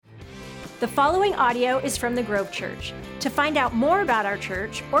The following audio is from the Grove Church. To find out more about our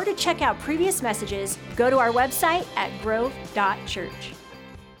church or to check out previous messages, go to our website at grove.church.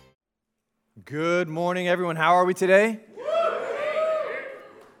 Good morning, everyone. How are we today?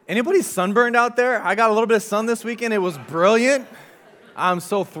 Anybody sunburned out there? I got a little bit of sun this weekend. It was brilliant. I'm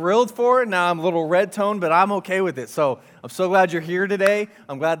so thrilled for it. Now I'm a little red toned, but I'm okay with it. So I'm so glad you're here today.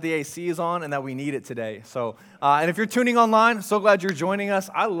 I'm glad the AC is on and that we need it today. So, and if you're tuning online, I'm so glad you're joining us.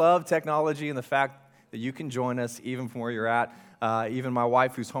 I love technology and the fact that you can join us even from where you're at. Even my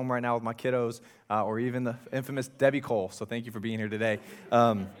wife who's home right now with my kiddos, or even the infamous Debbie Cole. So thank you for being here today.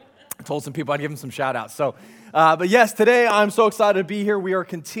 I told some people I'd give them some shout outs. So, but yes, today I'm so excited to be here. We are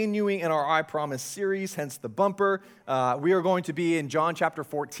continuing in our I Promise series, hence the bumper. We are going to be in John chapter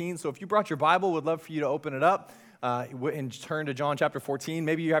 14. So if you brought your Bible, we'd love for you to open it up and turn to John chapter 14.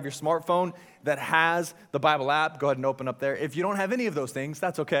 Maybe you have your smartphone that has the Bible app. Go ahead and open up there. If you don't have any of those things,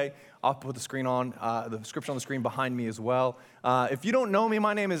 that's okay. I'll put the screen on, the scripture on the screen behind me as well. If you don't know me,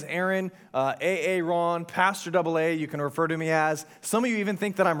 my name is Aaron, A.A. Ron, Pastor AA, you can refer to me as. Some of you even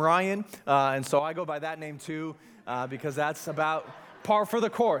think that I'm Ryan, and so I go by that name too, because that's about par for the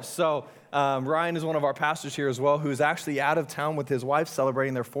course. So Ryan is one of our pastors here as well, who's actually out of town with his wife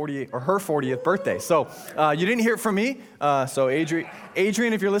celebrating their 40th birthday. So you didn't hear it from me. So Adrian,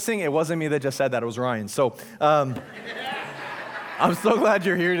 if you're listening, it wasn't me that just said that, it was Ryan. So I'm so glad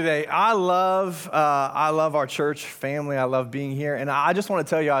you're here today. I love our church family. I love being here. And I just want to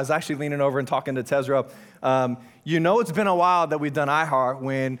tell you, I was actually leaning over and talking to Tezra. It's been a while that we've done iHeart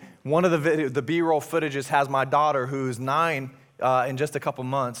when one of the B-roll footages has my daughter who's 9 in just a couple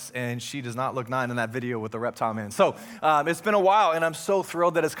months, and she does not look 9 in that video with the reptile man. So it's been a while, and I'm so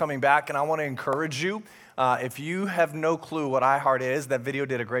thrilled that it's coming back, and I want to encourage you. If you have no clue what iHeart is, that video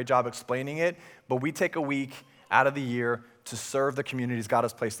did a great job explaining it, but we take a week out of the year to serve the communities God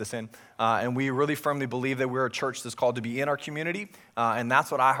has placed us in. And we really firmly believe that we're a church that's called to be in our community. And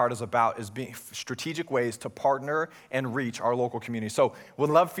that's what iHeart is about, is being strategic ways to partner and reach our local community. So we'd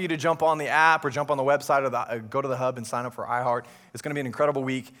love for you to jump on the app or jump on the website or go to the hub and sign up for iHeart. It's going to be an incredible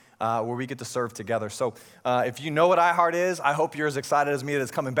week where we get to serve together. So if you know what iHeart is, I hope you're as excited as me that it's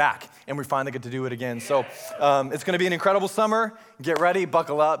coming back and we finally get to do it again. So it's going to be an incredible summer. Get ready,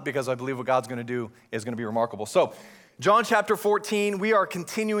 buckle up, because I believe what God's going to do is going to be remarkable. So John chapter 14, we are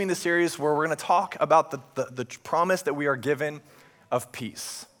continuing the series where we're going to talk about the promise that we are given of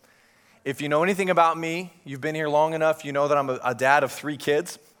peace. If you know anything about me, you've been here long enough, you know that I'm a dad of 3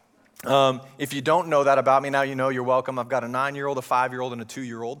 kids. If you don't know that about me, now you know, you're welcome. I've got a 9-year-old, a 5-year-old, and a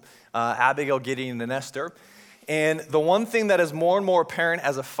 2-year-old, Abigail, Gideon, and Esther. And the one thing that is more and more apparent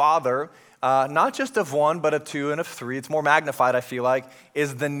as a father, not just of 1, but of 2 and of 3, it's more magnified, I feel like,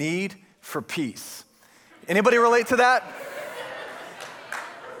 is the need for peace. Anybody relate to that?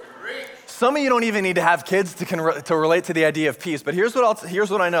 Some of you don't even need to have kids to relate to the idea of peace, but here's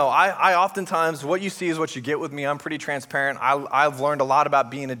what I know. I oftentimes, what you see is what you get with me. I'm pretty transparent. I've learned a lot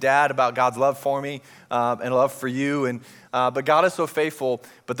about being a dad, about God's love for me, and love for you, but God is so faithful.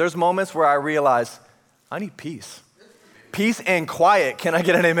 But there's moments where I realize, I need peace. Peace and quiet. Can I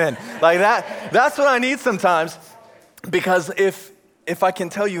get an amen? Like that's what I need sometimes, because if I can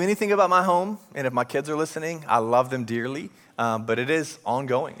tell you anything about my home, and if my kids are listening, I love them dearly, but it is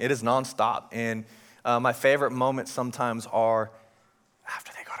ongoing. It is nonstop. And my favorite moments sometimes are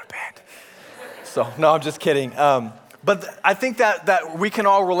after they go to bed. So, no, I'm just kidding. But I think that we can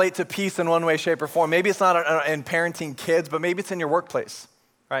all relate to peace in one way, shape, or form. Maybe it's not in parenting kids, but maybe it's in your workplace,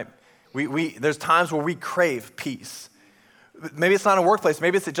 right? There's times where we crave peace. Maybe it's not in a workplace.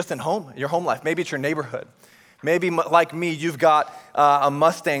 Maybe it's just in your home life. Maybe it's your neighborhood. Maybe like me, you've got a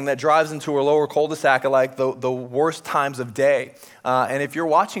Mustang that drives into a lower cul-de-sac at like the worst times of day. And if you're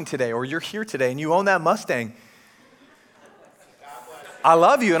watching today or you're here today and you own that Mustang, I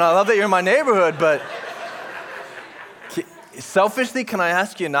love you and I love that you're in my neighborhood, but selfishly, can I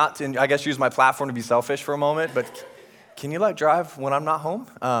ask you not to, I guess use my platform to be selfish for a moment, but can you drive when I'm not home?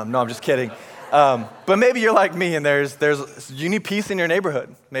 No, I'm just kidding. But maybe you're like me and you need peace in your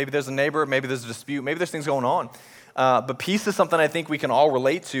neighborhood. Maybe there's a neighbor, maybe there's a dispute, maybe there's things going on. But peace is something I think we can all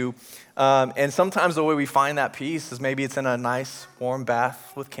relate to. And sometimes the way we find that peace is maybe it's in a nice warm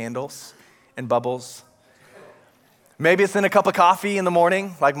bath with candles and bubbles. Maybe it's in a cup of coffee in the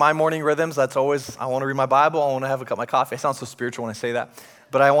morning, like my morning rhythms. That's always, I want to read my Bible, I want to have a cup of my coffee. I sound so spiritual when I say that.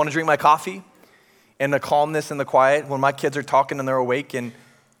 But I want to drink my coffee and the calmness and the quiet when my kids are talking and they're awake and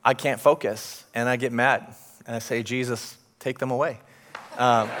I can't focus, and I get mad, and I say, Jesus, take them away.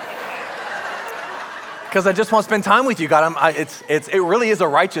 Because I just want to spend time with you, God. It really is a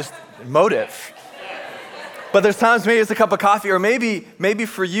righteous motive. But there's times maybe it's a cup of coffee, or maybe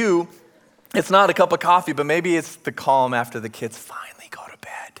for you, It's not a cup of coffee, but maybe it's the calm after the kids finally go to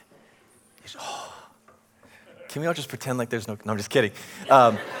bed. Can we all just pretend like there's no I'm just kidding.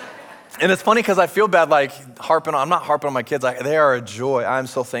 And it's funny because I feel bad like I'm not harping on my kids. They are a joy. I'm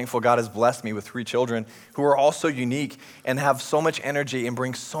so thankful God has blessed me with 3 children who are all so unique and have so much energy and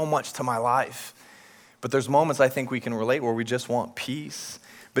bring so much to my life. But there's moments I think we can relate where we just want peace.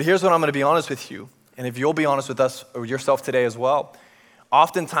 But here's what I'm going to be honest with you. And if you'll be honest with us or yourself today as well,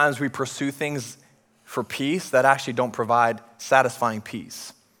 oftentimes we pursue things for peace that actually don't provide satisfying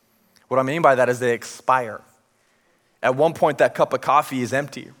peace. What I mean by that is they expire. At one point, that cup of coffee is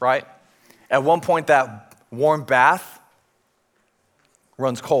empty, right? At one point, that warm bath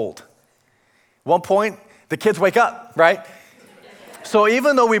runs cold. At one point, the kids wake up, right? So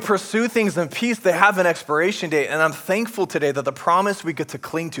even though we pursue things in peace, they have an expiration date. And I'm thankful today that the promise we get to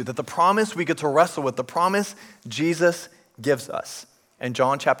cling to, that the promise we get to wrestle with, the promise Jesus gives us in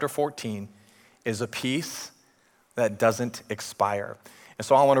John chapter 14 is a peace that doesn't expire. And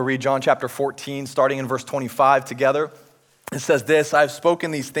so I want to read John chapter 14, starting in verse 25 together. It says this, I've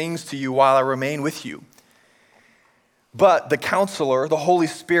spoken these things to you while I remain with you. But the counselor, the Holy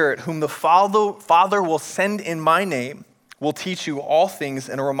Spirit, whom the Father will send in my name, will teach you all things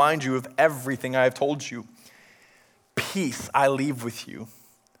and remind you of everything I have told you. Peace I leave with you.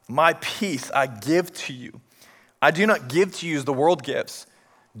 My peace I give to you. I do not give to you as the world gives.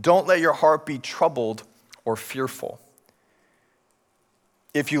 Don't let your heart be troubled or fearful.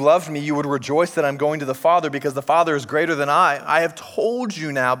 If you loved me, you would rejoice that I'm going to the Father because the Father is greater than I. I have told you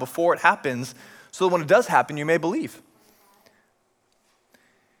now before it happens, so that when it does happen, you may believe.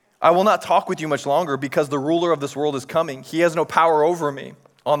 I will not talk with you much longer because the ruler of this world is coming. He has no power over me.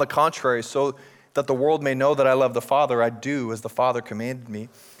 On the contrary, so that the world may know that I love the Father, I do as the Father commanded me.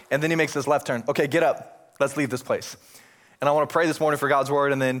 And then he makes this left turn. Okay, get up. Let's leave this place. And I want to pray this morning for God's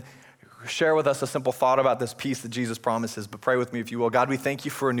word and then share with us a simple thought about this peace that Jesus promises. But pray with me if you will. God, we thank you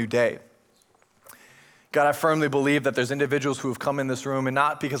for a new day. God, I firmly believe that there's individuals who have come in this room, and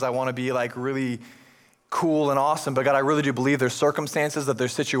not because I want to be like really cool and awesome, but God, I really do believe there's circumstances, that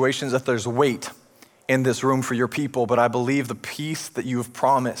there's situations, that there's weight in this room for your people. But I believe the peace that you have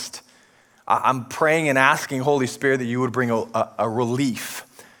promised. I'm praying and asking, Holy Spirit, that you would bring a relief.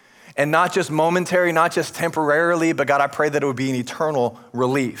 And not just momentary, not just temporarily, but God, I pray that it would be an eternal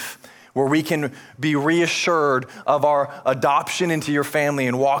relief, where we can be reassured of our adoption into your family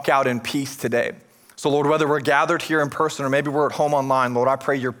and walk out in peace today. So Lord, whether we're gathered here in person or maybe we're at home online, Lord, I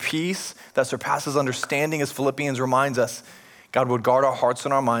pray your peace that surpasses understanding, as Philippians reminds us, God would guard our hearts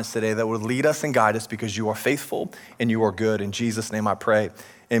and our minds today, that would lead us and guide us because you are faithful and you are good. In Jesus' name I pray,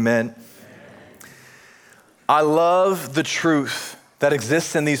 amen. I love the truth that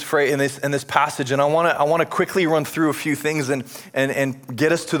exists in this passage. And I want to quickly run through a few things and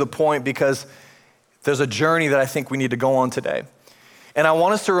get us to the point, because there's a journey that I think we need to go on today. And I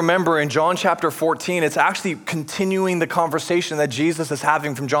want us to remember in John chapter 14, it's actually continuing the conversation that Jesus is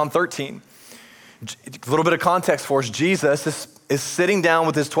having from John 13. A little bit of context for us. Jesus is sitting down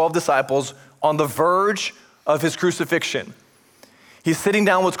with his 12 disciples on the verge of his crucifixion. He's sitting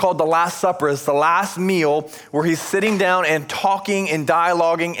down what's called the Last Supper. It's the last meal where he's sitting down and talking and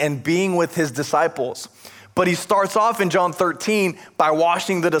dialoguing and being with his disciples. But he starts off in John 13 by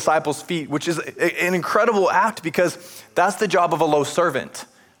washing the disciples' feet, which is an incredible act because that's the job of a low servant.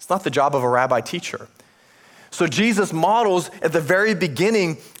 It's not the job of a rabbi teacher. So Jesus models at the very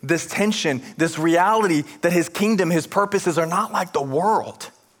beginning this tension, this reality that his kingdom, his purposes are not like the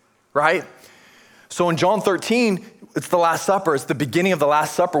world, right? So in John 13, it's the Last Supper. It's the beginning of the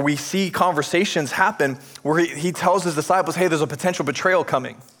Last Supper. We see conversations happen where he tells his disciples, hey, there's a potential betrayal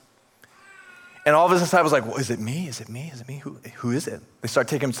coming. And all of his disciples are like, well, is it me? Is it me? Is it me? Who is it? They start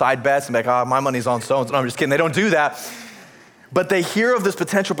taking side bets and be like, oh, my money's on so-and-so. No, I'm just kidding. They don't do that. But they hear of this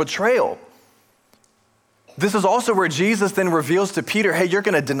potential betrayal. This is also where Jesus then reveals to Peter, hey, you're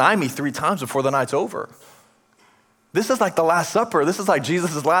going to deny me 3 times before the night's over. This is like the Last Supper. This is like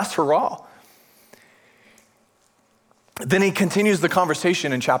Jesus' last hurrah. Then he continues the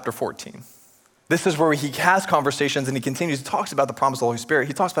conversation in chapter 14. This is where he has conversations and he continues. He talks about the promise of the Holy Spirit.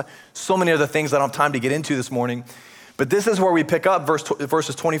 He talks about so many other things that I don't have time to get into this morning. But this is where we pick up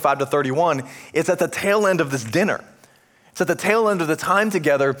verses 25 to 31. It's at the tail end of this dinner. It's at the tail end of the time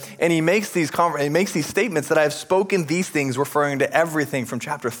together, and he makes these statements that I have spoken these things, referring to everything from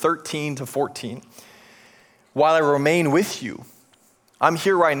chapter 13 to 14. While I remain with you, I'm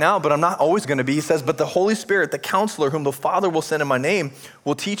here right now, but I'm not always going to be. He says, but the Holy Spirit, the counselor whom the Father will send in my name,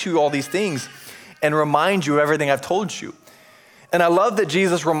 will teach you all these things and remind you of everything I've told you. And I love that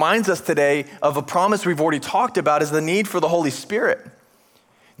Jesus reminds us today of a promise we've already talked about, is the need for the Holy Spirit.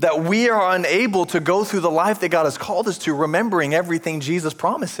 that we are unable to go through the life that God has called us to, remembering everything Jesus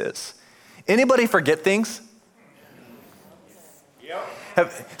promises. Anybody forget things?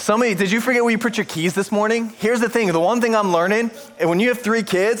 Did you forget where you put your keys this morning? Here's the thing, the one thing I'm learning, and when you have 3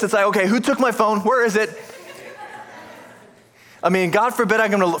 kids, it's like, okay, who took my phone? Where is it? I mean, God forbid I'm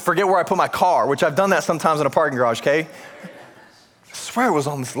gonna forget where I put my car, which I've done that sometimes in a parking garage, okay? I swear it was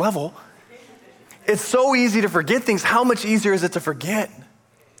on this level. It's so easy to forget things. How much easier is it to forget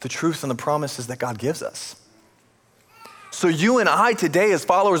the truth and the promises that God gives us? So you and I today, as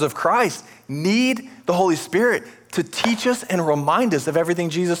followers of Christ, need the Holy Spirit to teach us and remind us of everything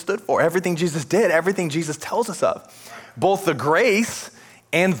Jesus stood for, everything Jesus did, everything Jesus tells us of, both the grace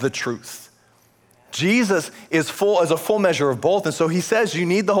and the truth. Jesus is a full measure of both, and so he says you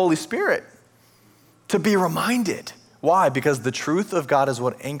need the Holy Spirit to be reminded. Why? Because the truth of God is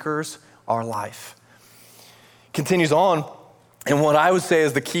what anchors our life. Continues on, and what I would say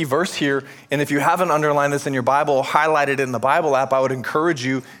is the key verse here, and if you haven't underlined this in your Bible or highlighted it in the Bible app, I would encourage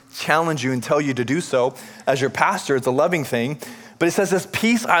you, challenge you, and tell you to do so. As your pastor, it's a loving thing. But it says this,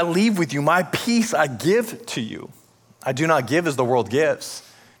 peace I leave with you, my peace I give to you. I do not give as the world gives.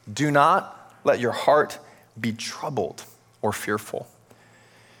 Do not let your heart be troubled or fearful.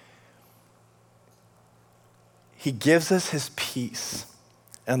 He gives us his peace.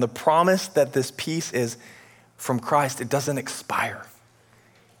 And the promise that this peace is from Christ, it doesn't expire.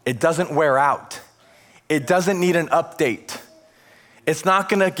 It doesn't wear out. It doesn't need an update. It's not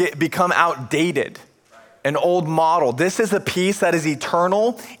gonna become outdated, an old model. This is a peace that is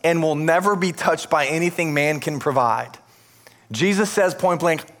eternal and will never be touched by anything man can provide. Jesus says point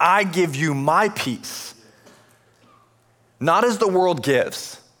blank, I give you my peace, not as the world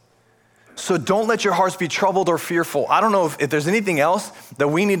gives. So don't let your hearts be troubled or fearful. I don't know if there's anything else that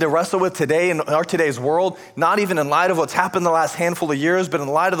we need to wrestle with today in our today's world, not even in light of what's happened the last handful of years, but in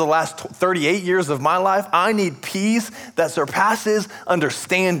light of the last 38 years of my life. I need peace that surpasses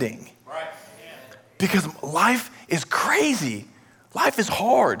understanding. Right. Because life is crazy. Life is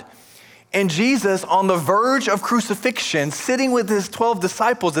hard. And Jesus, on the verge of crucifixion, sitting with his 12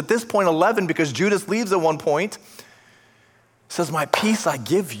 disciples, at this point 11, because Judas leaves at one point, says, my peace I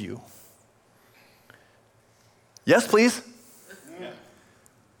give you. Yes, please. Yeah.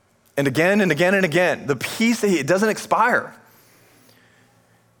 And again and again and again. The peace, it doesn't expire.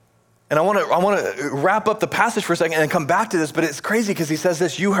 And I want to wrap up the passage for a second and come back to this, but it's crazy because he says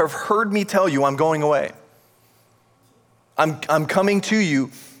this, you have heard me tell you I'm going away. I'm coming to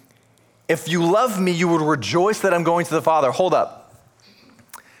you. If you love me, you would rejoice that I'm going to the Father. Hold up.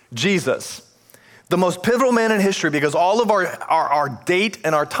 Jesus, the most pivotal man in history, because all of our date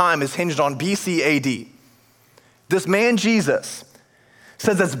and our time is hinged on BC AD. This man, Jesus,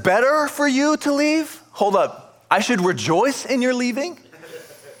 says it's better for you to leave. Hold up. I should rejoice in your leaving?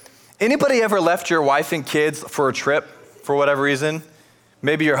 Anybody ever left your wife and kids for a trip for whatever reason?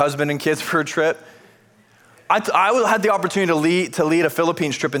 Maybe your husband and kids for a trip? I had the opportunity to lead a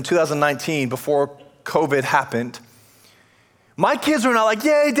Philippines trip in 2019 before COVID happened. My kids were not like,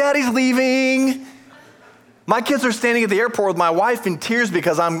 yay, daddy's leaving. My kids are standing at the airport with my wife in tears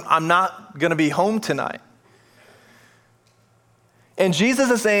because I'm not gonna be home tonight. And Jesus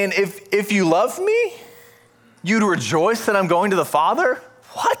is saying, if you love me, you'd rejoice that I'm going to the Father?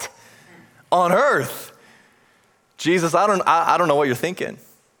 What? On earth? Jesus, I don't know what you're thinking.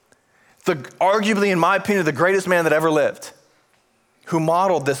 Arguably, in my opinion, the greatest man that ever lived, who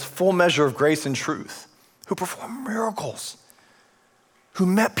modeled this full measure of grace and truth, who performed miracles, who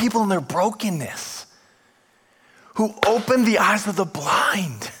met people in their brokenness, who opened the eyes of the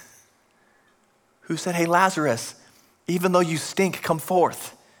blind, who said, hey, Lazarus, even though you stink, come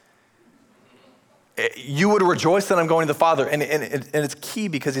forth. You would rejoice that I'm going to the Father. And it's key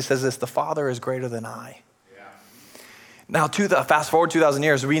because he says this, the Father is greater than I. Now, fast forward 2,000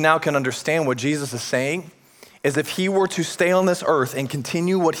 years, we now can understand what Jesus is saying is if he were to stay on this earth and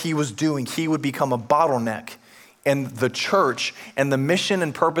continue what he was doing, he would become a bottleneck. And the church and the mission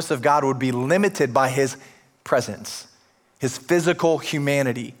and purpose of God would be limited by his presence, his physical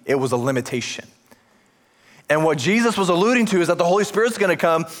humanity. It was a limitation. And what Jesus was alluding to is that the Holy Spirit's gonna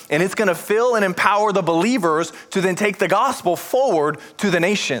come and it's gonna fill and empower the believers to then take the gospel forward to the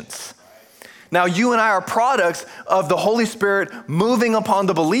nations. Now, you and I are products of the Holy Spirit moving upon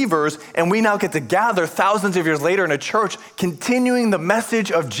the believers, and we now get to gather thousands of years later in a church continuing the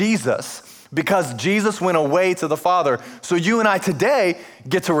message of Jesus because Jesus went away to the Father. So you and I today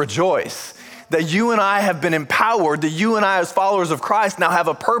get to rejoice that you and I have been empowered, that you and I as followers of Christ now have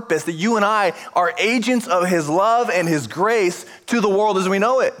a purpose, that you and I are agents of his love and his grace to the world as we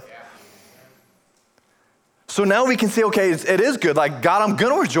know it. So now we can say, okay, it is good. Like, God, I'm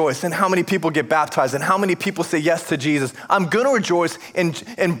going to rejoice in how many people get baptized and how many people say yes to Jesus. I'm going to rejoice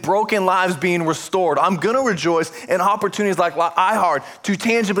in broken lives being restored. I'm going to rejoice in opportunities like iHeart to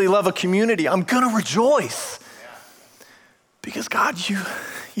tangibly love a community. I'm going to rejoice. Because God,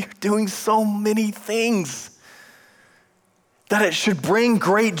 you're doing so many things that it should bring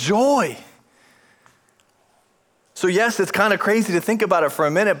great joy. So yes, it's kind of crazy to think about it for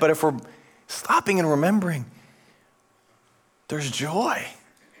a minute, but if we're stopping and remembering, there's joy,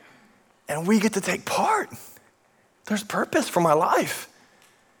 and we get to take part. There's purpose for my life.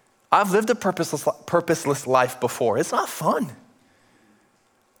 I've lived a purposeless life before. It's not fun.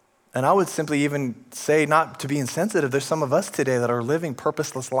 And I would simply even say, not to be insensitive, there's some of us today that are living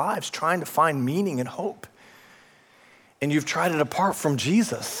purposeless lives, trying to find meaning and hope. And you've tried it apart from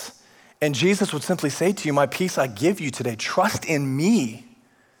Jesus. And Jesus would simply say to you, my peace I give you today. Trust in me,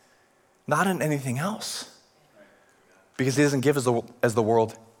 not in anything else. Because he doesn't give as the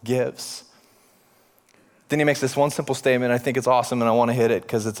world gives. Then he makes this one simple statement. I think it's awesome, and I want to hit it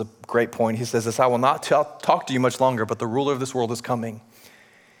because it's a great point. He says this, I will not talk to you much longer, but the ruler of this world is coming.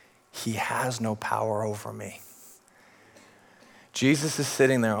 He has no power over me. Jesus is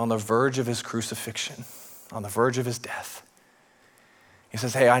sitting there on the verge of his crucifixion, on the verge of his death. He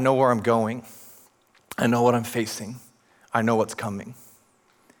says, hey, I know where I'm going. I know what I'm facing. I know what's coming.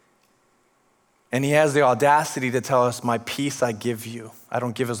 And he has the audacity to tell us, my peace I give you. I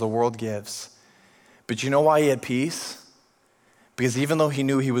don't give as the world gives. But you know why he had peace? Because even though he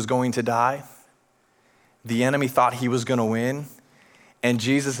knew he was going to die, the enemy thought he was going to win. And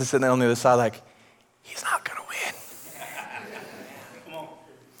Jesus is sitting there on the other side like, he's not going to win.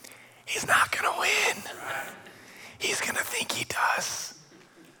 He's not going to win. He's going to think he does.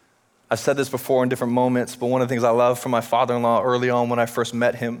 I've said this before in different moments, but one of the things I love from my father-in-law early on when I first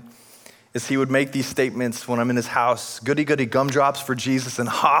met him is he would make these statements when I'm in his house, goody goody gumdrops for Jesus and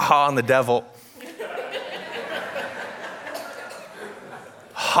ha ha on the devil.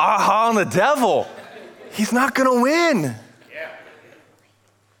 Ha ha on the devil. He's not gonna win. Yeah.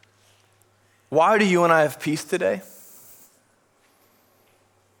 Why do you and I have peace today?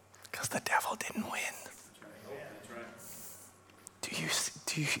 Because the devil didn't win.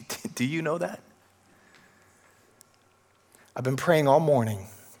 Do you know that? I've been praying all morning.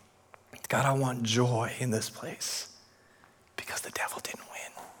 God, I want joy in this place because the devil didn't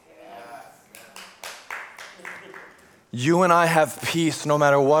win. You and I have peace no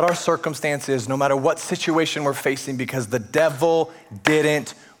matter what our circumstance is, no matter what situation we're facing, because the devil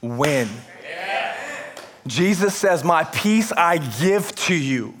didn't win. Jesus says, my peace I give to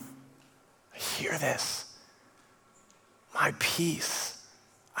you. Hear this. My peace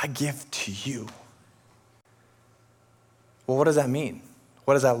I give to you. Well, what does that mean?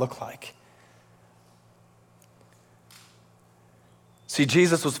 What does that look like? See,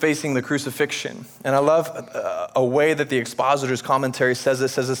 Jesus was facing the crucifixion. And I love a way that the expositor's commentary says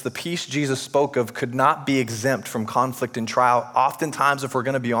this, the peace Jesus spoke of could not be exempt from conflict and trial. Oftentimes, if we're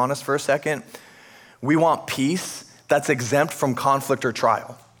gonna be honest for a second, we want peace that's exempt from conflict or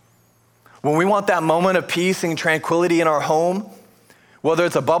trial. When we want that moment of peace and tranquility in our home, whether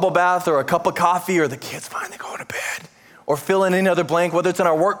it's a bubble bath or a cup of coffee or the kids finally going to bed, or fill in any other blank, whether it's in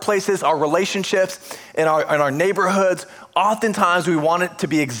our workplaces, our relationships, in our neighborhoods, oftentimes we want it to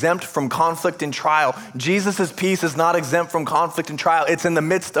be exempt from conflict and trial. Jesus' peace is not exempt from conflict and trial. It's in the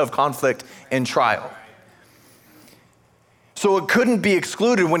midst of conflict and trial. So it couldn't be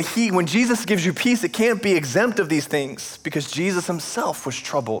excluded. When Jesus gives you peace, it can't be exempt of these things because Jesus himself was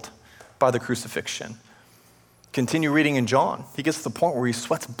troubled by the crucifixion. Continue reading in John. He gets to the point where he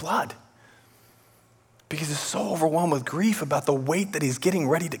sweats blood because he's so overwhelmed with grief about the weight that he's getting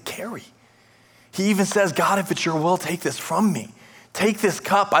ready to carry. He even says, God, if it's your will, take this from me. Take this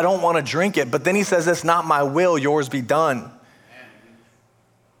cup, I don't want to drink it. But then he says, it's not my will, yours be done.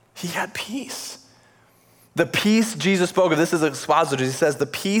 He had peace. The peace Jesus spoke of, this is expositor, he says, the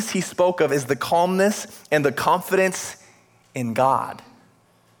peace he spoke of is the calmness and the confidence in God.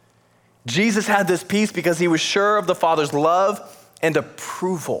 Jesus had this peace because he was sure of the Father's love and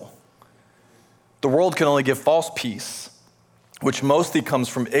approval. The world can only give false peace, which mostly comes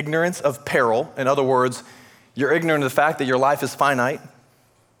from ignorance of peril. In other words, you're ignorant of the fact that your life is finite.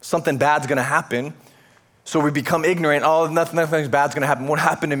 Something bad's gonna happen. So we become ignorant. Oh, nothing bad's gonna happen. What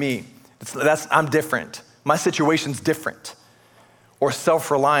happened to me? I'm different. My situation's different. Or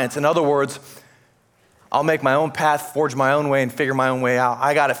self-reliance. In other words, I'll make my own path, forge my own way, and figure my own way out.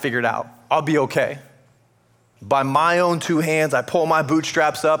 I got it figured out. I'll be okay. By my own two hands, I pull my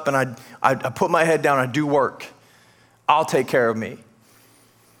bootstraps up and I put my head down, I do work. I'll take care of me.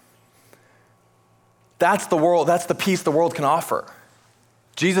 That's the peace the world can offer.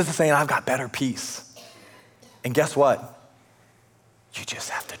 Jesus is saying, I've got better peace. And guess what? You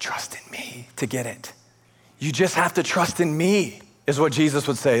just have to trust in me to get it. You just have to trust in me, is what Jesus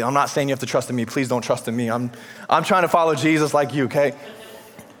would say. I'm not saying you have to trust in me. Please don't trust in me. I'm trying to follow Jesus like you, okay?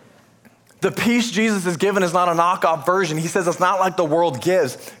 The peace Jesus has given is not a knockoff version. He says it's not like the world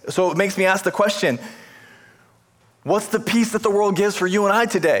gives. So it makes me ask the question, what's the peace that the world gives for you and I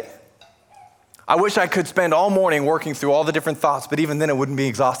today? I wish I could spend all morning working through all the different thoughts, but even then it wouldn't be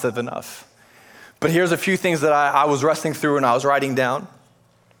exhaustive enough. But here's a few things that I was wrestling through and I was writing down.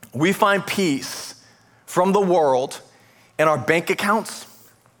 We find peace from the world in our bank accounts,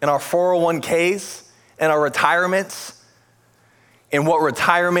 in our 401ks, in our retirements, in what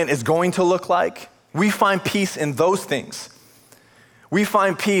retirement is going to look like. We find peace in those things. We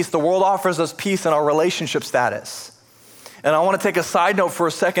find peace, the world offers us peace in our relationship status. And I want to take a side note for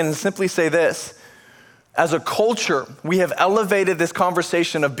a second and simply say this. As a culture, we have elevated this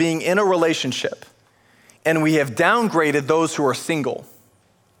conversation of being in a relationship, and we have downgraded those who are single.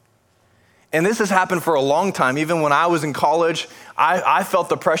 And this has happened for a long time. Even when I was in college, I felt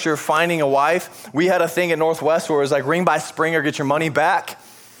the pressure of finding a wife. We had a thing at Northwest where it was like, ring by spring or get your money back.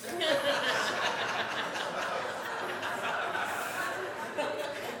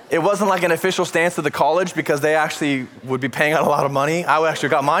 It wasn't like an official stance of the college because they actually would be paying out a lot of money. I actually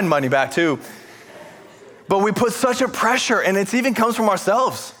got my money back too. But we put such a pressure, and it even comes from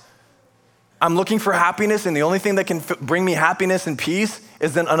ourselves. I'm looking for happiness, and the only thing that can bring me happiness and peace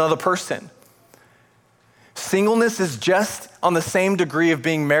is then another person. Singleness is just on the same degree of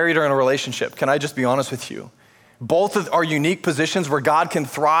being married or in a relationship. Can I just be honest with you? Both are unique positions where God can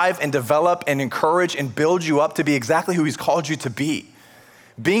thrive and develop and encourage and build you up to be exactly who he's called you to be.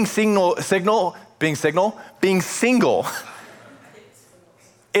 Being single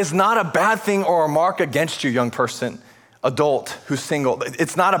is not a bad thing or a mark against you, young person, adult who's single.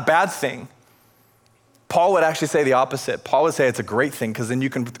 It's not a bad thing. Paul would actually say the opposite. Paul would say it's a great thing because then you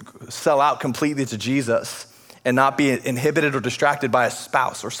can sell out completely to Jesus and not be inhibited or distracted by a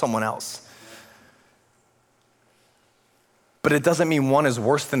spouse or someone else. But it doesn't mean one is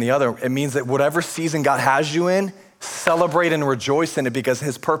worse than the other. It means that whatever season God has you in, celebrate and rejoice in it because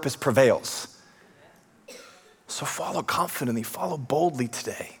his purpose prevails. So follow confidently, follow boldly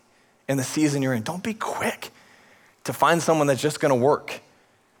today in the season you're in. Don't be quick to find someone that's just gonna work.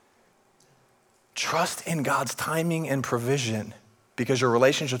 Trust in God's timing and provision because your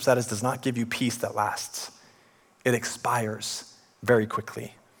relationship status does not give you peace that lasts. It expires very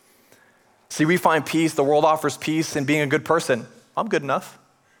quickly. See, we find peace, the world offers peace in being a good person. I'm good enough.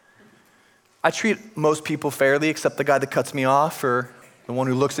 I treat most people fairly except the guy that cuts me off or the one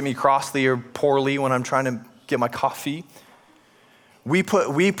who looks at me crossly or poorly when I'm trying to get my coffee. We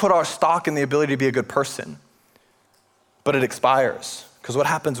put our stock in the ability to be a good person, but it expires. Because what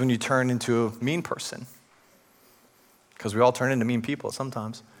happens when you turn into a mean person? Because we all turn into mean people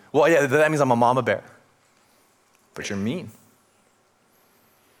sometimes. Well, yeah, that means I'm a mama bear, but you're mean.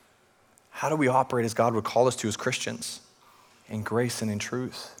 How do we operate as God would call us to as Christians? In grace and in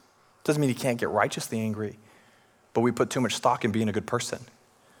truth. Doesn't mean you can't get righteously angry, but we put too much stock in being a good person.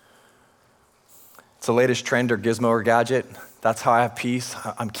 It's the latest trend or gizmo or gadget. That's how I have peace.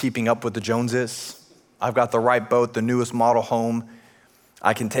 I'm keeping up with the Joneses. I've got the right boat, the newest model home.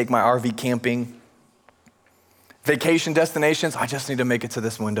 I can take my RV camping. Vacation destinations, I just need to make it to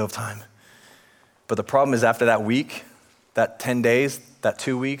this window of time. But the problem is after that week, that 10 days, that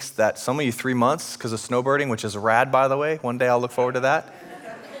 2 weeks, that some of you 3 months because of snowbirding, which is rad, by the way. One day I'll look forward to that.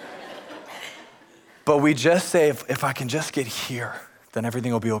 But we just say, if I can just get here, then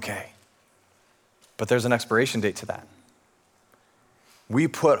everything will be okay. But there's an expiration date to that.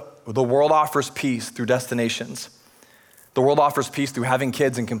 The world offers peace through destinations. The world offers peace through having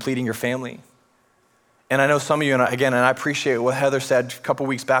kids and completing your family. And I know some of you, and I appreciate what Heather said a couple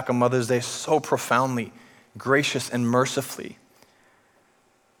weeks back on Mother's Day so profoundly, gracious and mercifully.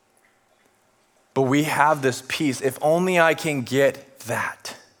 But we have this peace. If only I can get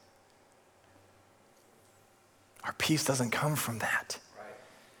that. Our peace doesn't come from that.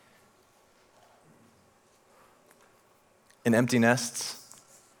 In empty nests,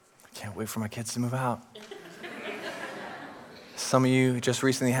 I can't wait for my kids to move out. Some of you just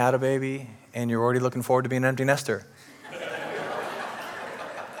recently had a baby and you're already looking forward to being an empty nester.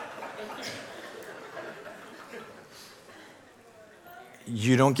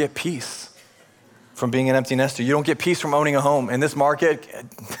 You don't get peace from being an empty nester. You don't get peace from owning a home. In this market,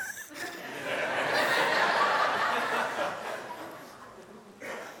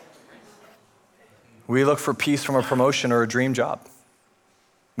 we look for peace from a promotion or a dream job.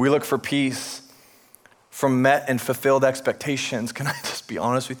 We look for peace from met and fulfilled expectations. Can I just be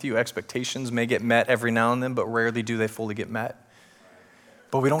honest with you? Expectations may get met every now and then, but rarely do they fully get met.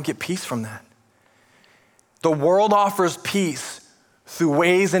 But we don't get peace from that. The world offers peace through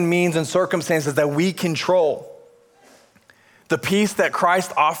ways and means and circumstances that we control. The peace that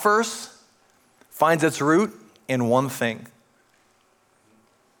Christ offers finds its root in one thing: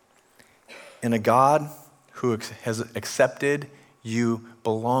 in a God who has accepted you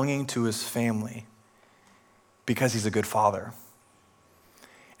belonging to his family because he's a good father.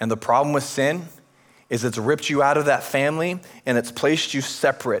 And the problem with sin is it's ripped you out of that family and it's placed you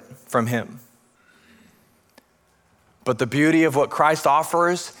separate from him. But the beauty of what Christ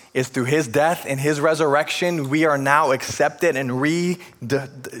offers is through his death and his resurrection, we are now accepted and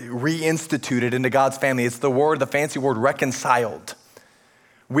reinstituted into God's family. It's the fancy word, reconciled.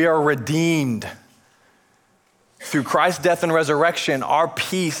 We are redeemed. Through Christ's death and resurrection, our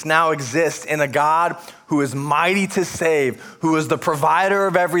peace now exists in a God who is mighty to save, who is the provider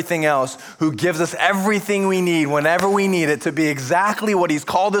of everything else, who gives us everything we need whenever we need it to be exactly what he's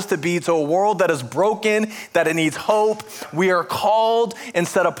called us to be, to a world that is broken, that it needs hope. We are called and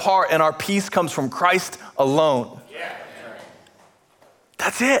set apart, and our peace comes from Christ alone.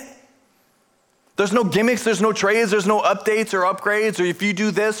 That's it. There's no gimmicks, there's no trades, there's no updates or upgrades, or if you do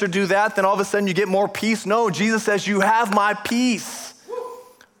this or do that, then all of a sudden you get more peace. No, Jesus says, you have my peace,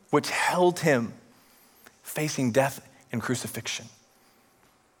 which held him facing death and crucifixion.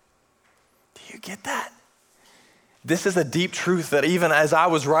 Do you get that? This is a deep truth that even as I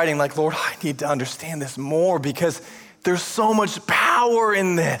was writing, like, Lord, I need to understand this more because there's so much power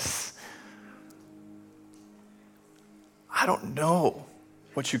in this. I don't know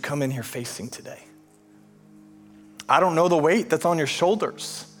what you come in here facing today. I don't know the weight that's on your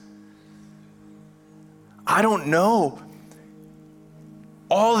shoulders. I don't know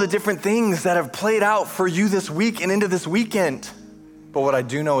all the different things that have played out for you this week and into this weekend. But what I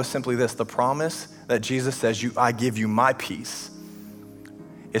do know is simply this: the promise that Jesus says, I give you my peace,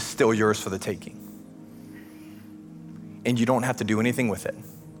 is still yours for the taking. And you don't have to do anything with it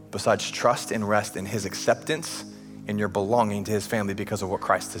besides trust and rest in his acceptance and your belonging to his family because of what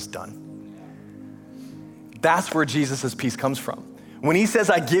Christ has done. That's where Jesus' peace comes from. When he says,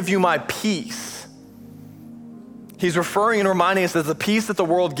 I give you my peace, he's referring and reminding us that the peace that the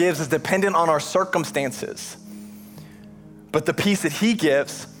world gives is dependent on our circumstances. But the peace that he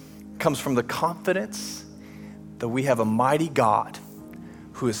gives comes from the confidence that we have a mighty God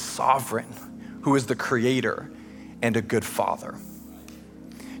who is sovereign, who is the creator, and a good father.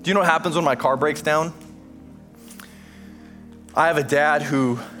 Do you know what happens when my car breaks down? I have a dad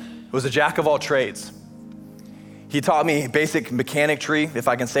who was a jack of all trades. He taught me basic mechanicry, if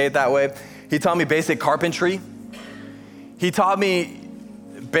I can say it that way. He taught me basic carpentry. He taught me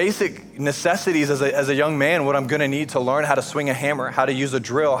basic necessities as a young man, what I'm gonna need to learn how to swing a hammer, how to use a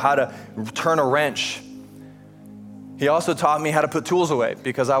drill, how to turn a wrench. He also taught me how to put tools away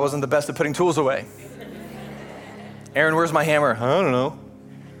because I wasn't the best at putting tools away. Aaron, where's my hammer? I don't know.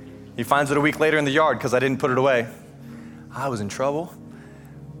 He finds it a week later in the yard because I didn't put it away. I was in trouble.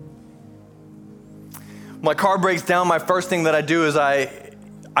 My car breaks down, my first thing that I do is I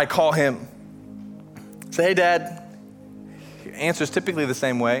call him. Say, hey, Dad. He answers typically the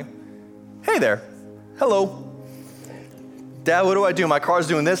same way. Hey there. Hello. Dad, what do I do? My car's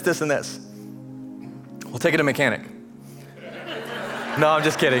doing this, this, and this. We'll take it to a mechanic. No, I'm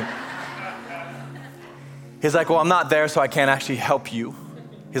just kidding. He's like, well, I'm not there, so I can't actually help you.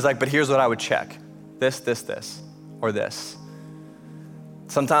 He's like, but here's what I would check. This, this, this, or this.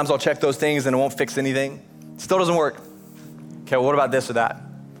 Sometimes I'll check those things and it won't fix anything. Still doesn't work. Okay, well, what about this or that?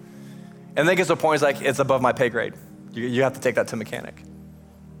 And then it gets to a point, it's like, it's above my pay grade. You have to take that to a mechanic.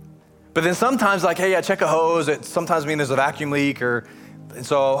 But then sometimes like, hey, yeah, check a hose. It sometimes means there's a vacuum leak and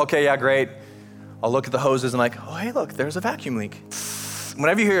so, okay, yeah, great. I'll look at the hoses and like, oh, hey, look, there's a vacuum leak.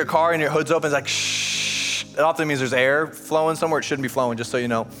 Whenever you hear your car and your hood's open, it's like, shh. It often means there's air flowing somewhere it shouldn't be flowing, just so you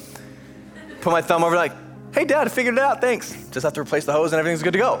know. Put my thumb over like, hey, Dad, I figured it out, thanks. Just have to replace the hose and everything's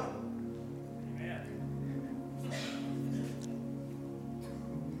good to go.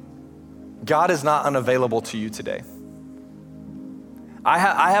 God is not unavailable to you today. I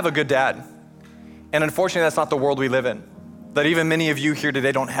have a good dad. And unfortunately, that's not the world we live in. That even many of you here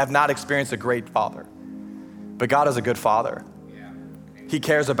today have not experienced a great father. But God is a good father. He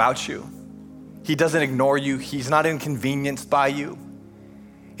cares about you. He doesn't ignore you. He's not inconvenienced by you.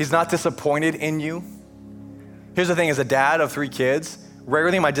 He's not disappointed in you. Here's the thing, as a dad of 3 kids,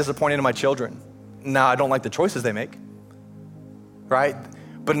 rarely am I disappointed in my children. Now, I don't like the choices they make, right?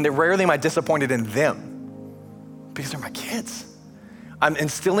 But rarely am I disappointed in them because they're my kids. I'm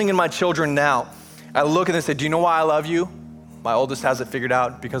instilling in my children now I look at them and say, do you know why I love you? My oldest has it figured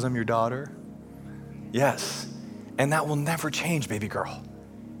out, because I'm your daughter. Yes, and that will never change, baby girl.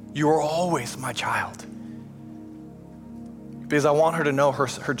 You are always my child. Because I want her to know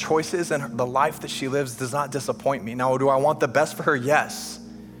her choices and the life that she lives does not disappoint me. Now, do I want the best for her? Yes.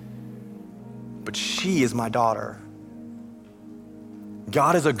 But she is my daughter.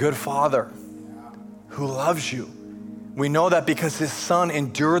 God is a good father who loves you. We know that because his son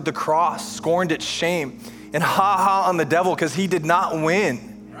endured the cross, scorned its shame, and ha on the devil because he did not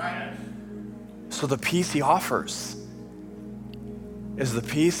win. Right. So the peace he offers is the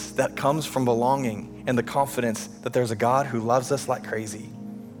peace that comes from belonging and the confidence that there's a God who loves us like crazy.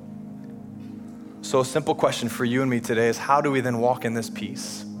 So a simple question for you and me today is, how do we then walk in this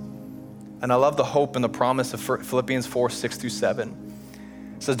peace? And I love the hope and the promise of Philippians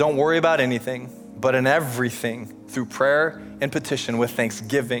 4:6-7. It says, don't worry about anything, but in everything, through prayer and petition with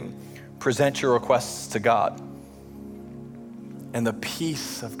thanksgiving, present your requests to God. And the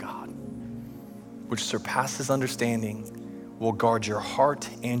peace of God, which surpasses understanding, will guard your heart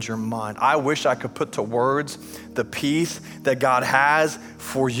and your mind. I wish I could put to words the peace that God has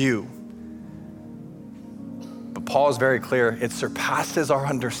for you. But Paul is very clear, it surpasses our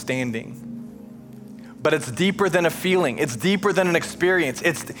understanding. But it's deeper than a feeling. It's deeper than an experience.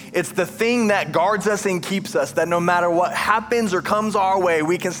 It's the thing that guards us and keeps us, that no matter what happens or comes our way,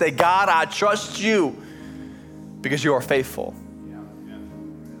 we can say, God, I trust you because you are faithful.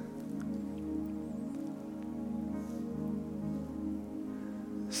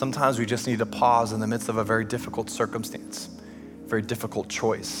 Sometimes we just need to pause in the midst of a very difficult circumstance, a very difficult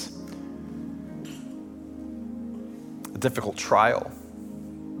choice, a difficult trial.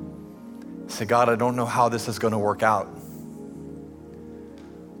 Say, God, I don't know how this is going to work out,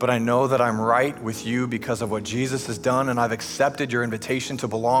 but I know that I'm right with you because of what Jesus has done, and I've accepted your invitation to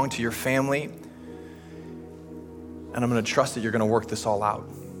belong to your family, and I'm going to trust that you're going to work this all out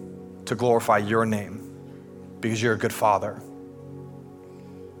to glorify your name because you're a good father.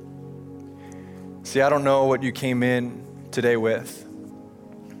 See, I don't know what you came in today with,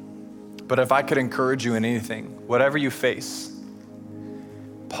 but if I could encourage you in anything, whatever you face,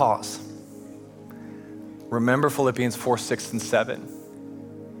 pause. Remember Philippians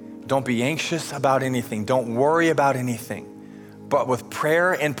 4:6-7. Don't be anxious about anything. Don't worry about anything, but with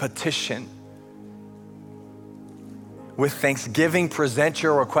prayer and petition, with thanksgiving, present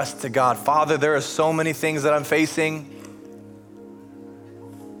your requests to God. Father, there are so many things that I'm facing,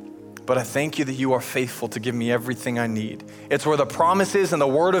 but I thank you that you are faithful to give me everything I need. It's where the promises and the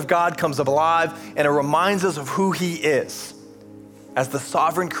word of God comes alive, and it reminds us of who he is as the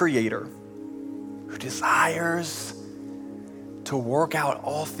sovereign creator who desires to work out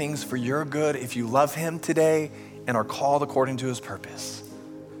all things for your good if you love him today and are called according to his purpose.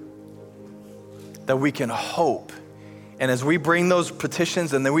 That we can hope. And as we bring those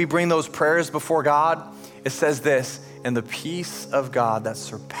petitions and then we bring those prayers before God, it says this, and the peace of God that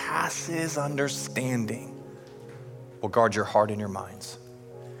surpasses understanding will guard your heart and your minds.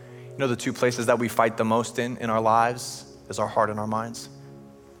 You know, the two places that we fight the most in our lives is our heart and our minds.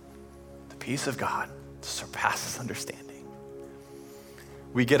 The peace of God surpasses understanding.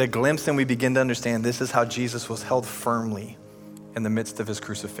 We get a glimpse and we begin to understand this is how Jesus was held firmly in the midst of his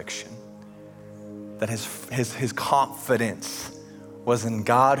crucifixion. That his confidence was in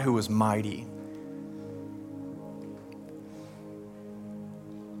God who was mighty.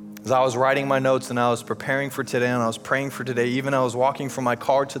 As I was writing my notes and I was preparing for today and I was praying for today, even I was walking from my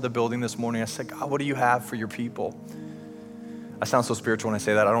car to the building this morning, I said, God, what do you have for your people? I sound so spiritual when I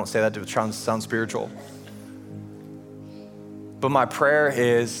say that. I don't say that to try and sound spiritual. But my prayer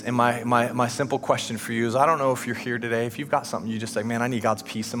is, and my simple question for you is, I don't know if you're here today, if you've got something you just say, man, I need God's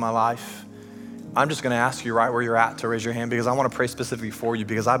peace in my life. I'm just gonna ask you right where you're at to raise your hand because I wanna pray specifically for you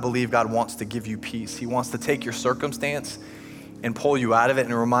because I believe God wants to give you peace. He wants to take your circumstance and pull you out of it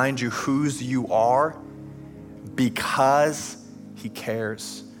and remind you whose you are because he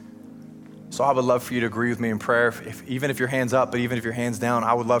cares. So I would love for you to agree with me in prayer, even if your hand's up, but even if your hand's down,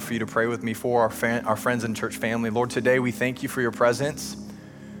 I would love for you to pray with me for our friends and church family. Lord, today we thank you for your presence.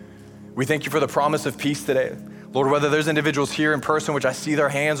 We thank you for the promise of peace today. Lord, whether there's individuals here in person, which I see their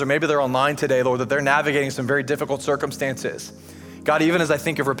hands, or maybe they're online today, Lord, that they're navigating some very difficult circumstances. God, even as I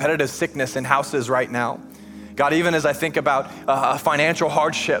think of repetitive sickness in houses right now, God, even as I think about financial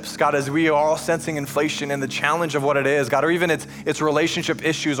hardships, God, as we are all sensing inflation and the challenge of what it is, God, or even its relationship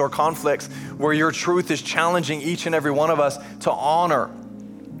issues or conflicts where your truth is challenging each and every one of us to honor,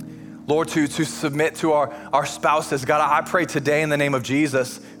 Lord, to submit to our spouses. God, I pray today in the name of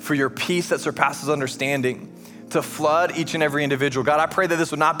Jesus for your peace that surpasses understanding to flood each and every individual. God, I pray that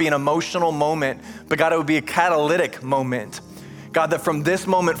this would not be an emotional moment, but God, it would be a catalytic moment. God, that from this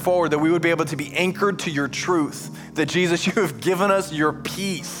moment forward, that we would be able to be anchored to your truth, that Jesus, you have given us your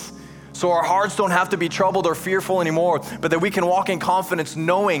peace. So our hearts don't have to be troubled or fearful anymore, but that we can walk in confidence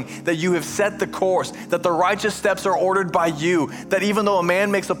knowing that you have set the course, that the righteous steps are ordered by you, that even though a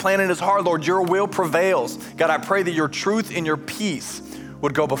man makes a plan in his heart, Lord, your will prevails. God, I pray that your truth and your peace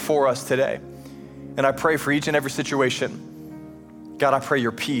would go before us today. And I pray for each and every situation. God, I pray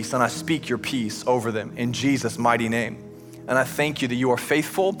your peace, and I speak your peace over them in Jesus' mighty name. And I thank you that you are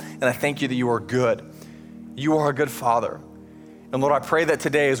faithful, and I thank you that you are good. You are a good Father. And Lord, I pray that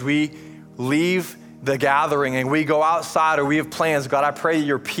today as we leave the gathering and we go outside or we have plans, God, I pray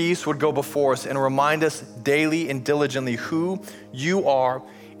your peace would go before us and remind us daily and diligently who you are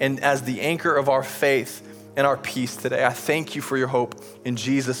and as the anchor of our faith and our peace today. I thank you for your hope. In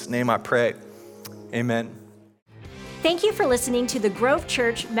Jesus' name I pray, amen. Thank you for listening to the Grove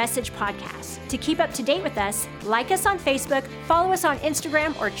Church Message Podcast. To keep up to date with us, like us on Facebook, follow us on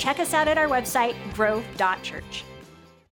Instagram, or check us out at our website, grove.church.